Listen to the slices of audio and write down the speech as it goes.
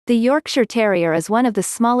The Yorkshire Terrier is one of the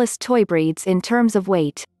smallest toy breeds in terms of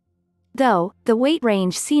weight. Though, the weight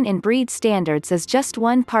range seen in breed standards is just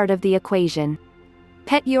one part of the equation.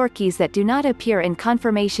 Pet Yorkies that do not appear in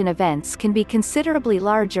conformation events can be considerably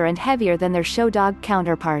larger and heavier than their show dog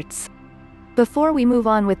counterparts. Before we move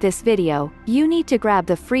on with this video, you need to grab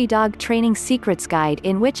the free Dog Training Secrets Guide,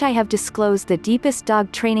 in which I have disclosed the deepest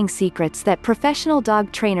dog training secrets that professional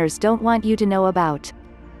dog trainers don't want you to know about.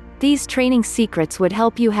 These training secrets would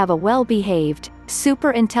help you have a well-behaved,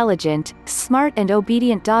 super intelligent, smart and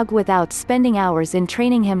obedient dog without spending hours in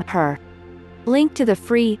training him/her. Link to the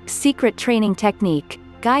free Secret Training Technique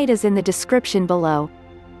guide is in the description below.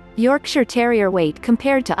 Yorkshire Terrier weight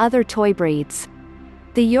compared to other toy breeds.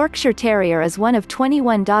 The Yorkshire Terrier is one of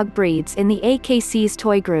 21 dog breeds in the AKC's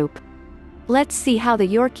toy group. Let's see how the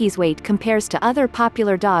Yorkie's weight compares to other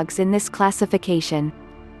popular dogs in this classification.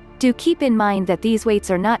 Do keep in mind that these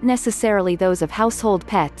weights are not necessarily those of household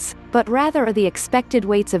pets, but rather are the expected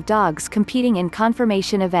weights of dogs competing in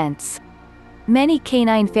conformation events. Many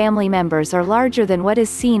canine family members are larger than what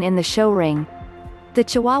is seen in the show ring. The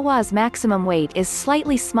Chihuahua's maximum weight is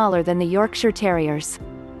slightly smaller than the Yorkshire Terrier's.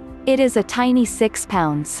 It is a tiny 6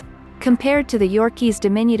 pounds, compared to the Yorkie's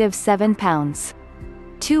diminutive 7 pounds.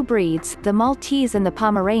 Two breeds, the Maltese and the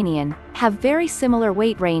Pomeranian, have very similar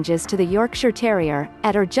weight ranges to the Yorkshire Terrier,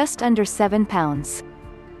 at or just under 7 pounds.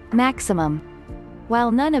 Maximum.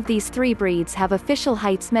 While none of these three breeds have official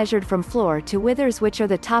heights measured from floor to withers, which are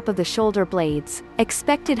the top of the shoulder blades,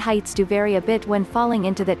 expected heights do vary a bit when falling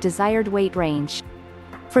into that desired weight range.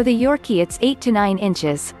 For the Yorkie it's 8 to 9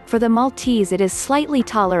 inches, for the Maltese it is slightly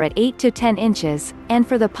taller at 8 to 10 inches, and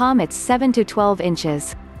for the Pom it's 7 to 12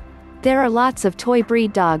 inches. There are lots of toy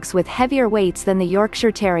breed dogs with heavier weights than the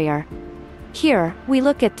Yorkshire Terrier. Here, we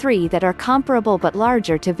look at three that are comparable but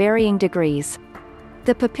larger to varying degrees.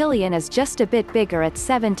 The Papillion is just a bit bigger at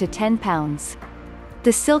 7 to 10 pounds.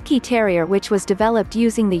 The Silky Terrier, which was developed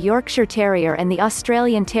using the Yorkshire Terrier and the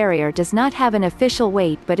Australian Terrier, does not have an official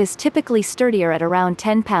weight but is typically sturdier at around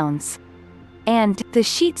 10 pounds. And, the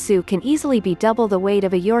Shih Tzu can easily be double the weight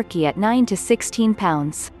of a Yorkie at 9 to 16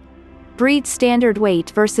 pounds. Breed standard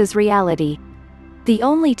weight versus reality. The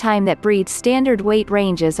only time that breed standard weight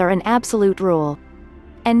ranges are an absolute rule,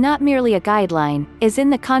 and not merely a guideline, is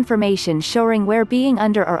in the conformation showing where being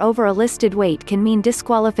under or over a listed weight can mean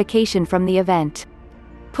disqualification from the event.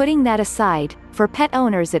 Putting that aside, for pet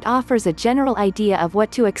owners it offers a general idea of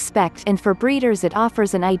what to expect, and for breeders it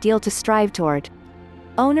offers an ideal to strive toward.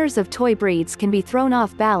 Owners of toy breeds can be thrown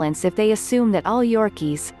off balance if they assume that all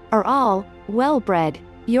Yorkies, or all well-bred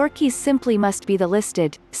Yorkies, simply must be the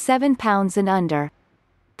listed 7 pounds and under.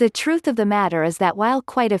 The truth of the matter is that while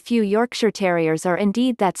quite a few Yorkshire Terriers are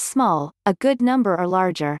indeed that small, a good number are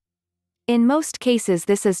larger. In most cases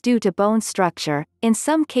this is due to bone structure, in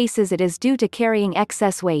some cases it is due to carrying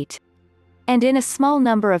excess weight. And in a small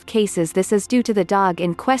number of cases this is due to the dog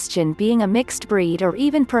in question being a mixed breed, or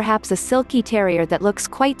even perhaps a Silky Terrier that looks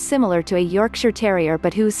quite similar to a Yorkshire Terrier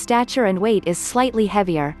but whose stature and weight is slightly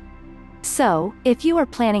heavier. So, if you are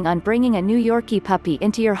planning on bringing a new Yorkie puppy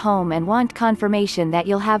into your home and want confirmation that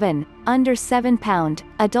you'll have an under 7 pound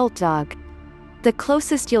adult dog, the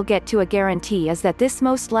closest you'll get to a guarantee is that this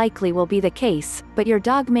most likely will be the case, but your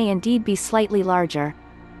dog may indeed be slightly larger.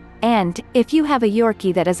 And, if you have a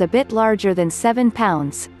Yorkie that is a bit larger than 7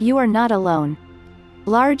 pounds, you are not alone.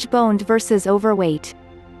 Large boned versus overweight.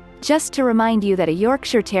 Just to remind you that a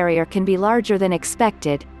Yorkshire Terrier can be larger than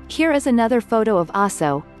expected, here is another photo of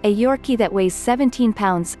Osso, a Yorkie that weighs 17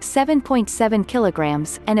 pounds (7.7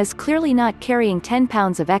 kilograms) and is clearly not carrying 10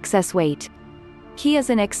 pounds of excess weight. He is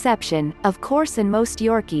an exception, of course, and most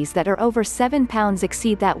Yorkies that are over 7 pounds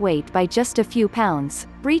exceed that weight by just a few pounds,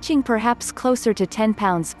 reaching perhaps closer to 10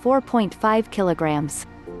 pounds (4.5 kilograms).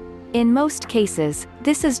 In most cases,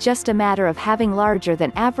 this is just a matter of having larger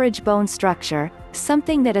than average bone structure,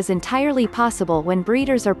 something that is entirely possible when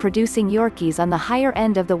breeders are producing Yorkies on the higher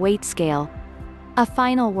end of the weight scale. A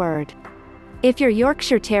final word. If your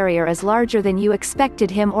Yorkshire Terrier is larger than you expected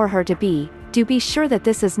him or her to be, do be sure that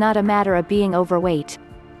this is not a matter of being overweight.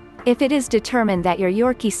 If it is determined that your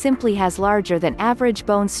Yorkie simply has larger than average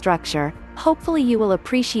bone structure, hopefully you will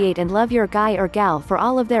appreciate and love your guy or gal for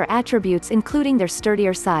all of their attributes, including their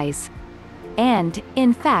sturdier size. And,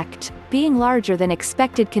 in fact, being larger than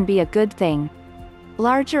expected can be a good thing.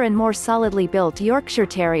 Larger and more solidly built Yorkshire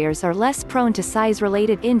Terriers are less prone to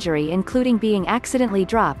size-related injury, including being accidentally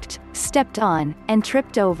dropped, stepped on, and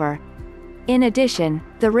tripped over. In addition,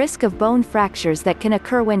 the risk of bone fractures that can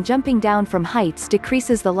occur when jumping down from heights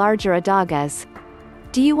decreases the larger a dog is.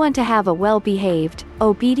 Do you want to have a well-behaved,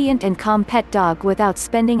 obedient and calm pet dog without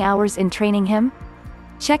spending hours in training him?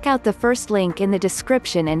 Check out the first link in the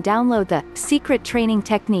description and download the Secret Training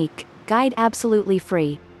Technique guide absolutely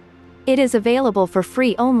free. It is available for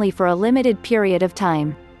free only for a limited period of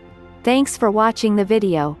time. Thanks for watching the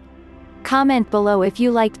video. Comment below if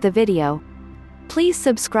you liked the video. Please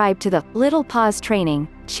subscribe to the Little Paws Training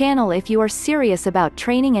channel if you are serious about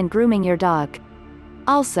training and grooming your dog.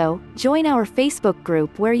 Also, join our Facebook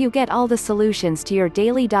group where you get all the solutions to your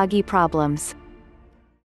daily doggy problems.